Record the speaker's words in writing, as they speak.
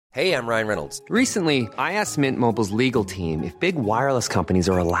Hey, I'm Ryan Reynolds. Recently, I asked Mint Mobile's legal team if big wireless companies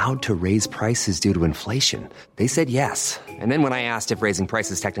are allowed to raise prices due to inflation. They said yes. And then when I asked if raising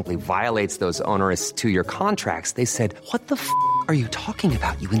prices technically violates those onerous two-year contracts, they said, "What the f*** are you talking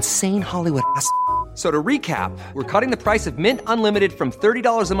about, you insane Hollywood ass?" So to recap, we're cutting the price of Mint Unlimited from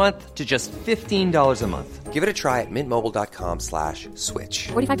 $30 a month to just $15 a month. Give it a try at mintmobile.com/switch.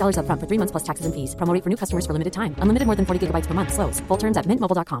 $45 up front for 3 months plus taxes and fees. Promo rate for new customers for limited time. Unlimited more than 40 gigabytes per month. Slows full terms at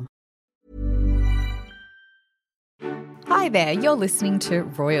mintmobile.com. Hi there, you're listening to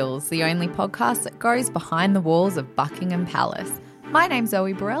Royals, the only podcast that goes behind the walls of Buckingham Palace. My name's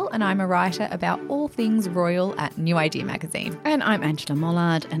Zoe Burrell and I'm a writer about all things royal at New Idea magazine. And I'm Angela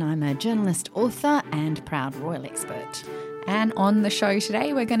Mollard and I'm a journalist, author and proud royal expert. And on the show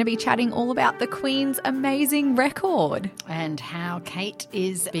today, we're going to be chatting all about the Queen's amazing record. And how Kate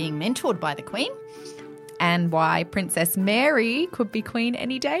is being mentored by the Queen. And why Princess Mary could be Queen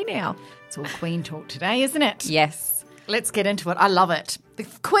any day now. It's all Queen talk today, isn't it? Yes. Let's get into it. I love it. The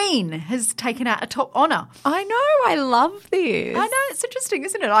Queen has taken out a top honour. I know. I love this. I know. It's interesting,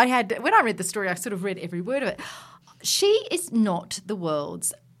 isn't it? When I read the story, I sort of read every word of it. She is not the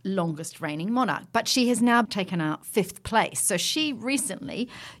world's longest reigning monarch, but she has now taken out 5th place. So she recently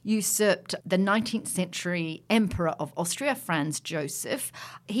usurped the 19th century emperor of Austria, Franz Joseph.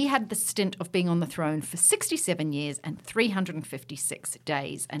 He had the stint of being on the throne for 67 years and 356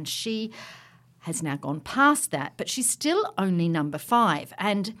 days, and she has now gone past that, but she's still only number 5.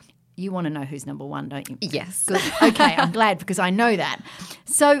 And you want to know who's number 1, don't you? Yes. Good. Okay, I'm glad because I know that.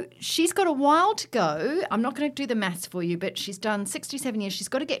 So she's got a while to go. I'm not going to do the maths for you, but she's done 67 years. She's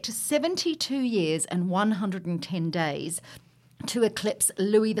got to get to 72 years and 110 days to eclipse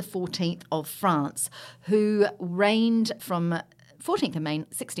Louis XIV of France, who reigned from 14th of May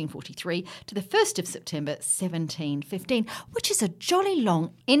 1643 to the 1st of September 1715, which is a jolly long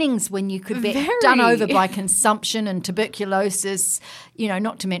innings when you could be done over by consumption and tuberculosis,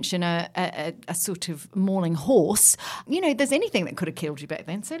 not to mention a sort of mauling horse. There's anything that could have killed you back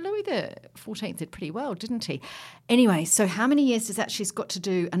then. So Louis XIV did pretty well, didn't he? Anyway, so how many years does that? She's got to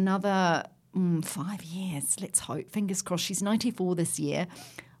do another 5 years, let's hope. Fingers crossed. She's 94 this year.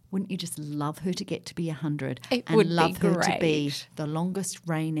 Wouldn't you just love her to get to be 100? It and would love be her great. to be the longest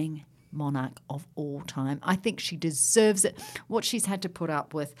reigning monarch of all time. I think she deserves it. What she's had to put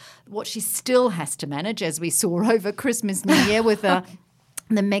up with, what she still has to manage, as we saw over Christmas, New Year with the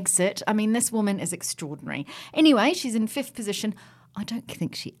Megxit. I mean, this woman is extraordinary. Anyway, she's in 5th position. I don't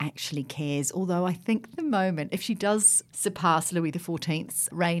think she actually cares, although I think the moment, if she does surpass Louis XIV's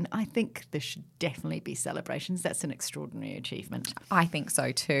reign, I think there should definitely be celebrations. That's an extraordinary achievement. I think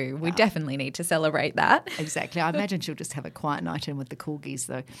so too. We definitely need to celebrate that. Exactly. I imagine she'll just have a quiet night in with the corgis,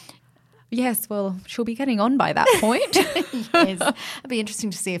 though. Yes, well, she'll be getting on by that point. Yes. It'd be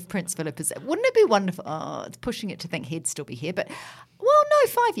interesting to see if Prince Philip is... Wouldn't it be wonderful? Oh, it's pushing it to think he'd still be here, but... Well, no,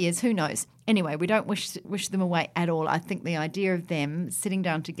 5 years, who knows? Anyway, we don't wish them away at all. I think the idea of them sitting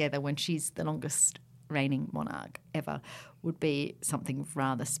down together when she's the longest reigning monarch ever would be something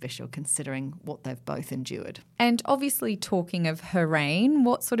rather special considering what they've both endured. And obviously talking of her reign,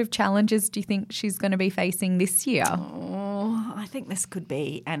 what sort of challenges do you think she's going to be facing this year? Oh, I think this could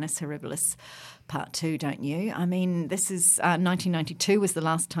be Annus Horribilis Part 2, don't you? I mean, this is 1992 was the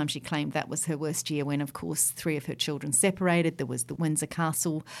last time she claimed that was her worst year when, of course, 3 of her children separated. There was the Windsor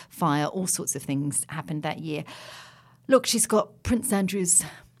Castle fire. All sorts of things happened that year. Look, she's got Prince Andrew's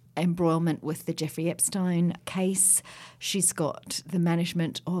embroilment with the Jeffrey Epstein case. She's got the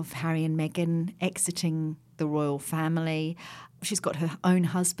management of Harry and Meghan exiting the royal family. She's got her own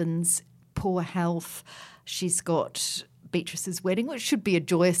husband's poor health. She's got Beatrice's wedding, which should be a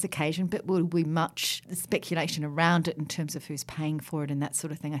joyous occasion, but will be much speculation around it in terms of who's paying for it and that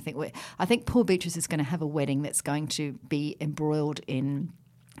sort of thing. I think poor Beatrice is going to have a wedding that's going to be embroiled in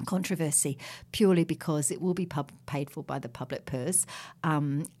controversy purely because it will be paid for by the public purse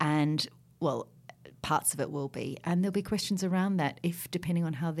and, well, parts of it will be. And there'll be questions around that depending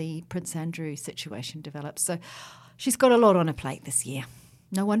on how the Prince Andrew situation develops. So she's got a lot on her plate this year.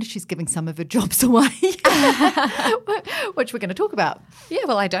 No wonder she's giving some of her jobs away, which we're going to talk about. Yeah,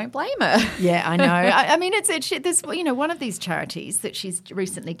 well, I don't blame her. Yeah, I know. I mean, there's one of these charities that she's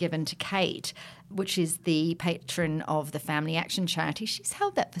recently given to Kate, which is the patron of the Family Action Charity. She's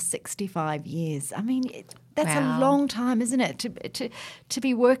held that for 65 years. I mean, that's a long time, isn't it? To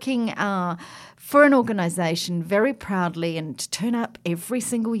be working for an organisation very proudly and to turn up every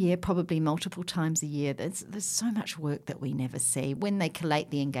single year, probably multiple times a year. There's so much work that we never see. When they collate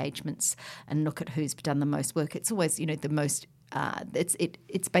the engagements and look at who's done the most work, it's always, the most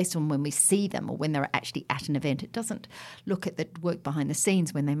it's based on when we see them or when they're actually at an event. It doesn't look at the work behind the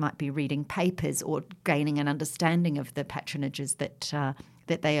scenes when they might be reading papers or gaining an understanding of the patronages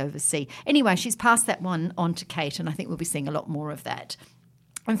that they oversee. Anyway, she's passed that one on to Kate, and I think we'll be seeing a lot more of that.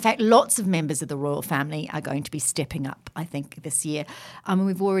 In fact, lots of members of the royal family are going to be stepping up, I think, this year.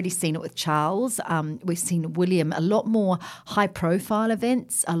 We've already seen it with Charles. We've seen William, a lot more high-profile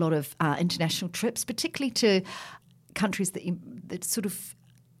events, a lot of international trips, particularly to countries that sort of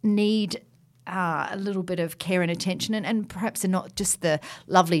need a little bit of care and attention, and perhaps are not just the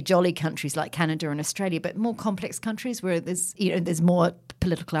lovely, jolly countries like Canada and Australia, but more complex countries where there's more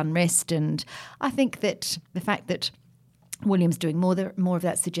political unrest. And I think that the fact that William's doing more of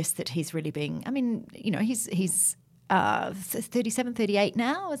that suggests that he's really being, he's 37, 38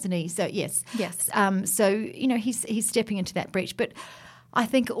 now, isn't he? So, yes. He's stepping into that breach. But I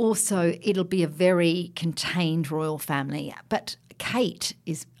think also it'll be a very contained royal family. But Kate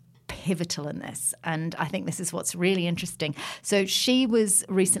is pivotal in this, and I think this is what's really interesting. So she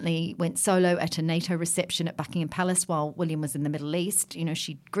went solo at a NATO reception at Buckingham Palace while William was in the Middle East.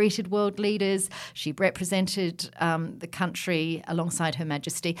 She greeted world leaders, she represented the country alongside Her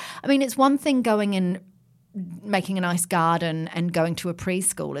Majesty. I mean, it's one thing going in, making a nice garden and going to a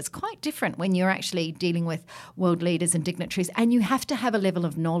preschool. It's quite different when you're actually dealing with world leaders and dignitaries, and you have to have a level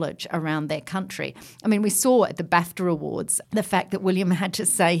of knowledge around their country. I mean, we saw at the BAFTA Awards the fact that William had to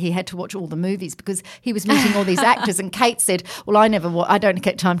say he had to watch all the movies because he was meeting all these actors, and Kate said, well, I don't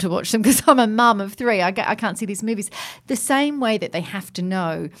get time to watch them because I'm a mum of 3. I can't see these movies. The same way that they have to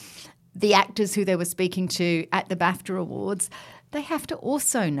know the actors who they were speaking to at the BAFTA Awards, they have to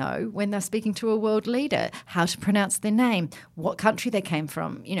also know when they're speaking to a world leader how to pronounce their name, what country they came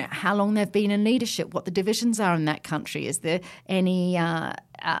from, how long they've been in leadership, what the divisions are in that country. Is there any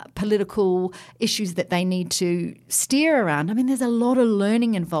political issues that they need to steer around? I mean, there's a lot of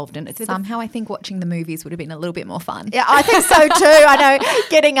learning involved in it. Somehow I think watching the movies would have been a little bit more fun. Yeah, I think so too. I know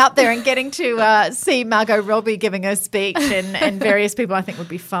getting up there and getting to see Margot Robbie giving her speech and various people, I think would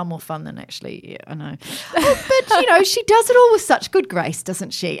be far more fun than actually, I know. But, she does it all with such good grace,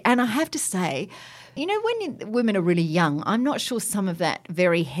 doesn't she? And I have to say, when women are really young, I'm not sure some of that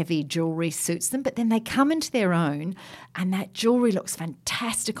very heavy jewellery suits them, but then they come into their own and that jewellery looks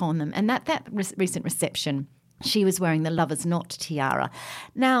fantastic on them. And that recent reception, she was wearing the Lover's Knot tiara.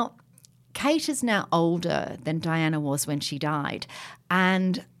 Now, Kate is now older than Diana was when she died,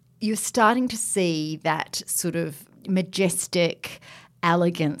 and you're starting to see that sort of majestic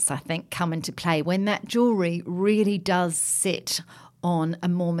elegance, I think, come into play when that jewellery really does sit on a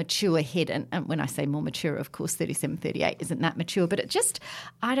more mature head. And when I say more mature, of course, 37, 38 isn't that mature, but it just,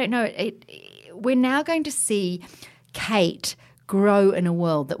 I don't know, we're now going to see Kate grow in a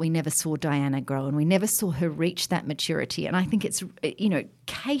world that we never saw Diana grow, and we never saw her reach that maturity. And I think it's,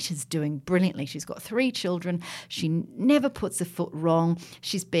 Kate is doing brilliantly. She's got 3 children. She never puts a foot wrong.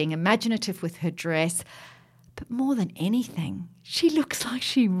 She's being imaginative with her dress. But more than anything, she looks like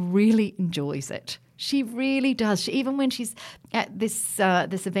she really enjoys it. She really does. Even when she's at this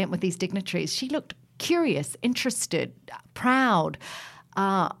event with these dignitaries, she looked curious, interested, proud.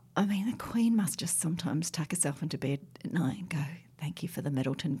 The Queen must just sometimes tuck herself into bed at night and go, thank you for the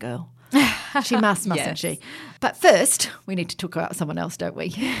Middleton girl. She mustn't yes. she? But first, we need to talk about someone else, don't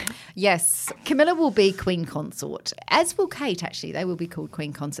we? Yes. Camilla will be Queen Consort, as will Kate, actually. They will be called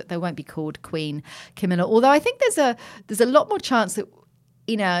Queen Consort. They won't be called Queen Camilla, although I think there's a lot more chance that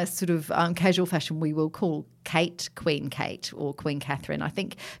in a sort of casual fashion we will call Kate Queen Kate or Queen Catherine. I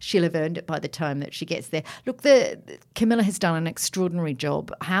think she'll have earned it by the time that she gets there. Look, Camilla has done an extraordinary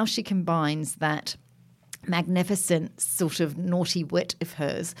job. How she combines that magnificent sort of naughty wit of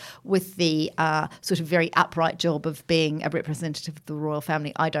hers with the sort of very upright job of being a representative of the royal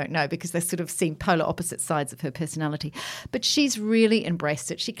family, I don't know, because they sort of seem polar opposite sides of her personality. But she's really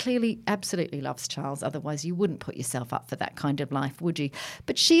embraced it. She clearly absolutely loves Charles, otherwise you wouldn't put yourself up for that kind of life, would you?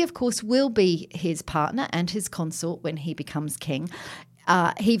 But she, of course, will be his partner and his consort when he becomes king.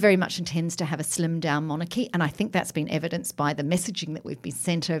 He very much intends to have a slimmed-down monarchy, and I think that's been evidenced by the messaging that we've been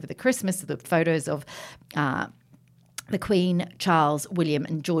sent over the Christmas, the photos of the Queen, Charles, William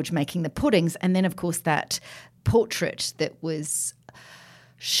and George making the puddings, and then, of course, that portrait that was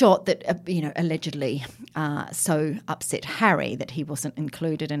shot that, allegedly so upset Harry that he wasn't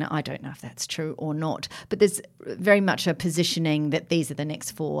included in it. I don't know if that's true or not, but there's very much a positioning that these are the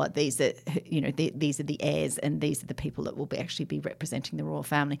next four, these are the heirs, and these are the people that will actually be representing the royal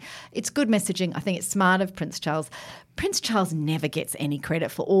family. It's good messaging. I think it's smart of Prince Charles. Prince Charles never gets any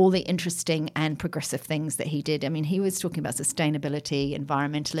credit for all the interesting and progressive things that he did. I mean, he was talking about sustainability,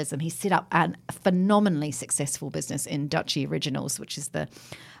 environmentalism. He set up a phenomenally successful business in Duchy Originals, which is the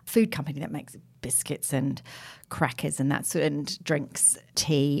food company that makes biscuits and crackers and that sort, and drinks,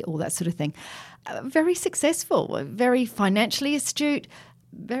 tea, all that sort of thing. Very successful, very financially astute,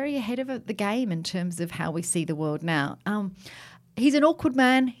 very ahead of the game in terms of how we see the world now. He's an awkward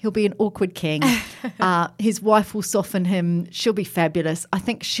man. He'll be an awkward king. His wife will soften him. She'll be fabulous. I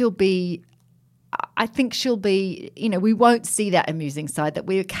think she'll be, we won't see that amusing side that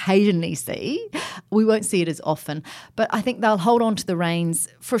we occasionally see. We won't see it as often. But I think they'll hold on to the reins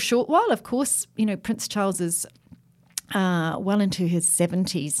for a short while. Of course, Prince Charles is well into his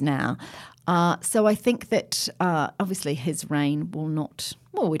 70s now. So I think that obviously his reign will not,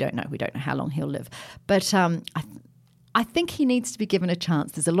 we don't know. We don't know how long he'll live. But I think he needs to be given a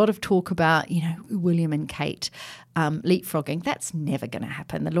chance. There's a lot of talk about, William and Kate leapfrogging. That's never going to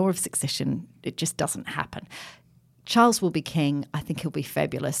happen. The law of succession, it just doesn't happen. Charles will be king. I think he'll be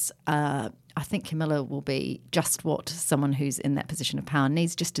fabulous. I think Camilla will be just what someone who's in that position of power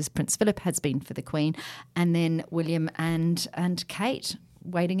needs, just as Prince Philip has been for the Queen. And then William and Kate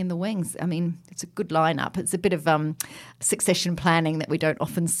waiting in the wings. I mean, it's a good lineup. It's a bit of succession planning that we don't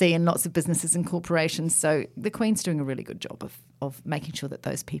often see in lots of businesses and corporations. So the Queen's doing a really good job of making sure that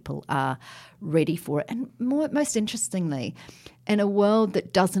those people are ready for it. And most interestingly, in a world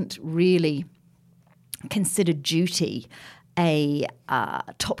that doesn't really consider duty a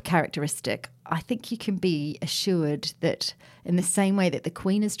top characteristic, I think you can be assured that in the same way that the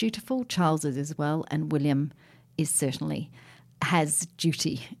Queen is dutiful, Charles is as well, and William is certainly has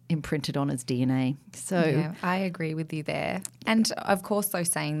duty imprinted on his DNA. So yeah, I agree with you there. And of course, though,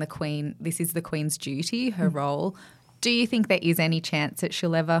 saying the Queen, this is the Queen's duty, her role. Do you think there is any chance that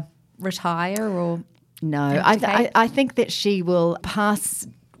she'll ever retire or? No, I think that she will pass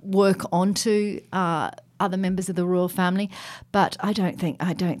work on to other members of the royal family, but I don't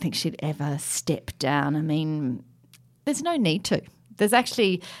think she'd ever step down. I mean, there's no need to. There's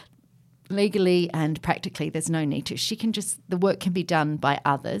actually legally and practically, there's no need to. She can the work can be done by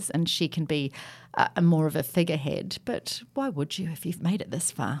others, and she can be more of a figurehead. But why would you if you've made it this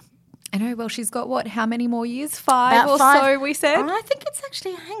far? I know. Well, she's got how many more years? Five About or 5. so, we said. I think it's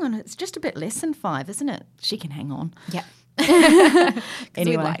actually, hang on, it's just a bit less than 5, isn't it? She can hang on. Yeah.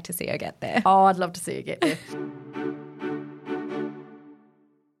 Anyway. We'd like to see her get there. Oh, I'd love to see her get there.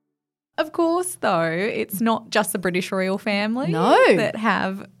 Of course, though, it's not just the British royal family that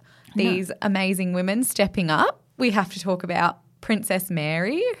have these amazing women stepping up. We have to talk about Princess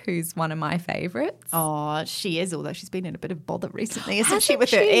Mary, who's one of my favourites. Oh, she is, although she's been in a bit of bother recently, isn't she,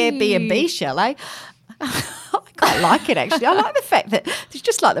 with her Airbnb chalet? I quite like it, actually. I like the fact that it's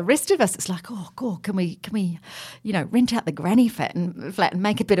just like the rest of us. It's like, oh, God, can we rent out the granny flat and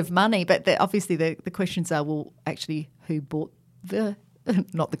make a bit of money? But obviously the questions are, well, actually, who bought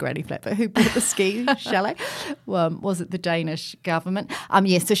not the granny flat, but who bought the ski chalet? Was it the Danish government?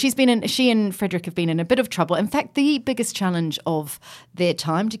 Yes, so she and Frederick have been in a bit of trouble. In fact, the biggest challenge of their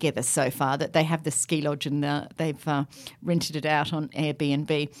time together so far, that they have the ski lodge and they've rented it out on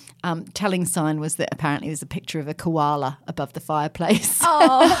Airbnb. Telling sign was that apparently there's a picture of a koala above the fireplace.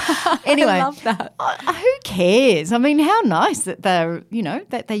 Oh, anyway, I love that. Who cares? I mean, how nice that they're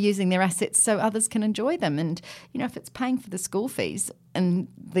using their assets so others can enjoy them. And if it's paying for the school fees, and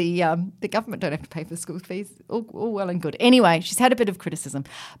the government don't have to pay for the school fees, all well and good. Anyway, she's had a bit of criticism,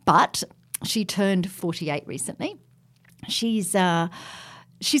 but she turned 48 recently. She's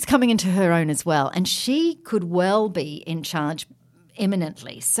coming into her own as well, and she could well be in charge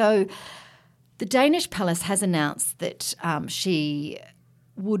imminently. So the Danish palace has announced that she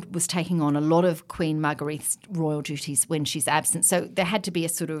was taking on a lot of Queen Margrethe's royal duties when she's absent. So there had to be a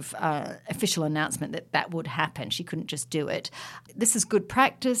sort of official announcement that would happen. She couldn't just do it. This is good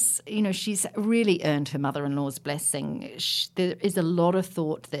practice. She's really earned her mother-in-law's blessing. There is a lot of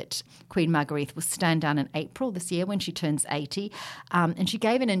thought that Queen Margrethe will stand down in April this year when she turns 80. And she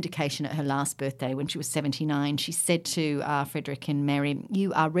gave an indication at her last birthday when she was 79. She said to Frederick and Mary,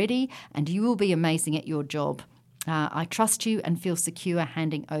 "You are ready and you will be amazing at your job. I trust you and feel secure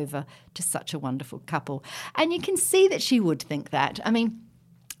handing over to such a wonderful couple." And you can see that she would think that. I mean,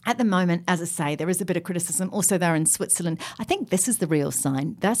 At the moment, as I say, there is a bit of criticism. Also, they're in Switzerland. I think this is the real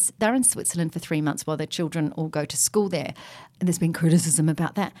sign. They're in Switzerland for 3 months while their children all go to school there. And there's been criticism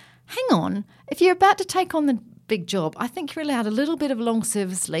about that. Hang on. If you're about to take on the big job, I think you're allowed a little bit of long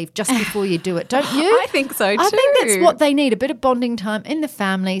service leave just before you do it, don't you? I think so too. I think that's what they need, a bit of bonding time in the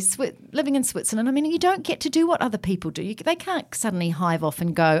family, living in Switzerland. I mean, you don't get to do what other people do. They can't suddenly hive off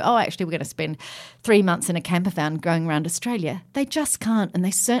and go, oh, actually, we're going to spend 3 months in a camper van going around Australia. They just can't, and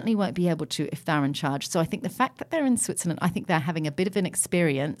they certainly won't be able to if they're in charge. So I think the fact that they're in Switzerland, I think they're having a bit of an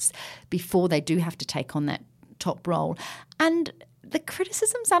experience before they do have to take on that top role. And the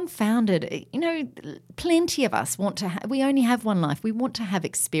criticism's unfounded. You know, plenty of us want to we only have one life. We want to have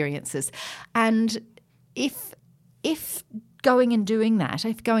experiences. And if going and doing that,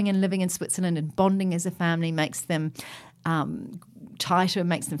 if going and living in Switzerland and bonding as a family makes them tighter,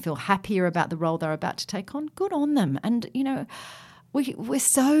 makes them feel happier about the role they're about to take on, good on them. And, you know, we're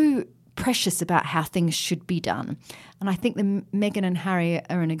so precious about how things should be done. And I think Meghan and Harry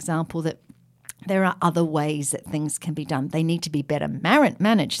are an example that there are other ways that things can be done. They need to be better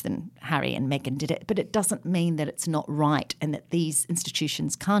managed than Harry and Meghan did it, but it doesn't mean that it's not right and that these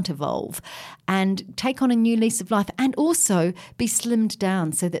institutions can't evolve and take on a new lease of life and also be slimmed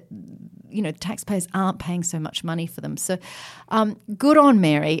down so that, you know, the taxpayers aren't paying so much money for them. So good on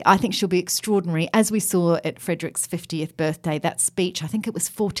Mary. I think she'll be extraordinary. As we saw at Frederick's 50th birthday, that speech, I think it was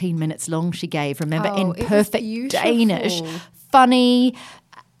 14 minutes long she gave, remember, in perfect Danish. Funny,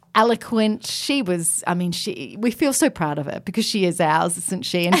 eloquent. She was, I mean, we feel so proud of her because she is ours, isn't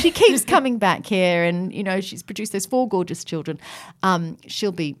she? And she keeps coming back here and, you know, she's produced those 4 gorgeous children.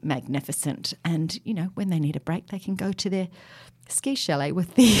 She'll be magnificent. And, you know, when they need a break, they can go to their ski chalet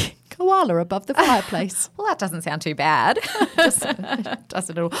with the koala above the fireplace. Well, that doesn't sound too bad. Doesn't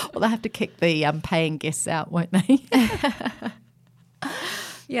at all. Well, they have to kick the paying guests out, won't they?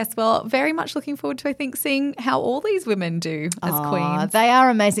 Yes, well, very much looking forward to, I think, seeing how all these women do as queens. They are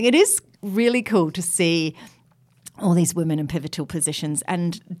amazing. It is really cool to see all these women in pivotal positions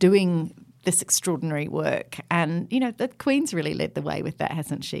and doing this extraordinary work. And, you know, the Queen's really led the way with that,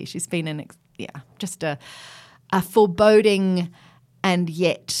 hasn't she? She's been just a foreboding and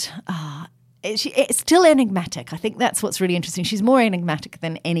yet it's still enigmatic. I think that's what's really interesting. She's more enigmatic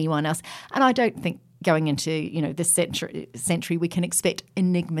than anyone else. And I don't think going into, you know, this century we can expect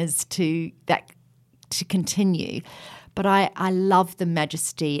enigmas to continue. But I love the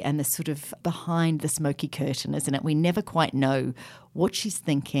majesty and the sort of behind the smoky curtain, isn't it? We never quite know what she's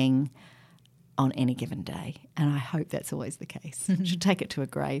thinking on any given day. And I hope that's always the case. She'll take it to a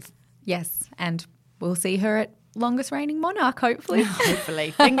grave. Yes, and we'll see her at longest reigning monarch, hopefully.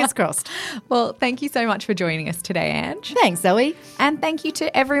 Hopefully. Fingers crossed. Well, thank you so much for joining us today, Ange. Thanks, Zoe. And thank you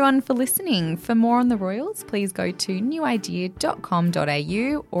to everyone for listening. For more on the Royals, please go to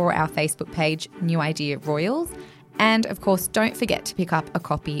newidea.com.au or our Facebook page, New Idea Royals. And, of course, don't forget to pick up a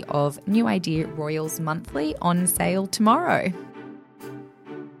copy of New Idea Royals Monthly on sale tomorrow.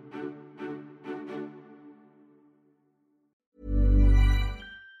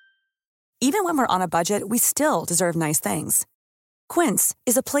 Even when we're on a budget, we still deserve nice things. Quince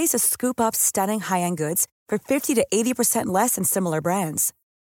is a place to scoop up stunning high-end goods for 50 to 80% less than similar brands.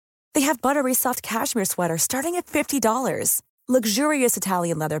 They have buttery soft cashmere sweaters starting at $50, luxurious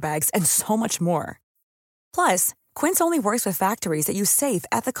Italian leather bags, and so much more. Plus, Quince only works with factories that use safe,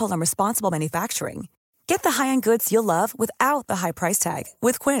 ethical, and responsible manufacturing. Get the high-end goods you'll love without the high price tag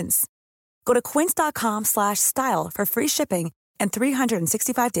with Quince. Go to quince.com/style for free shipping and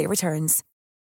 365-day returns.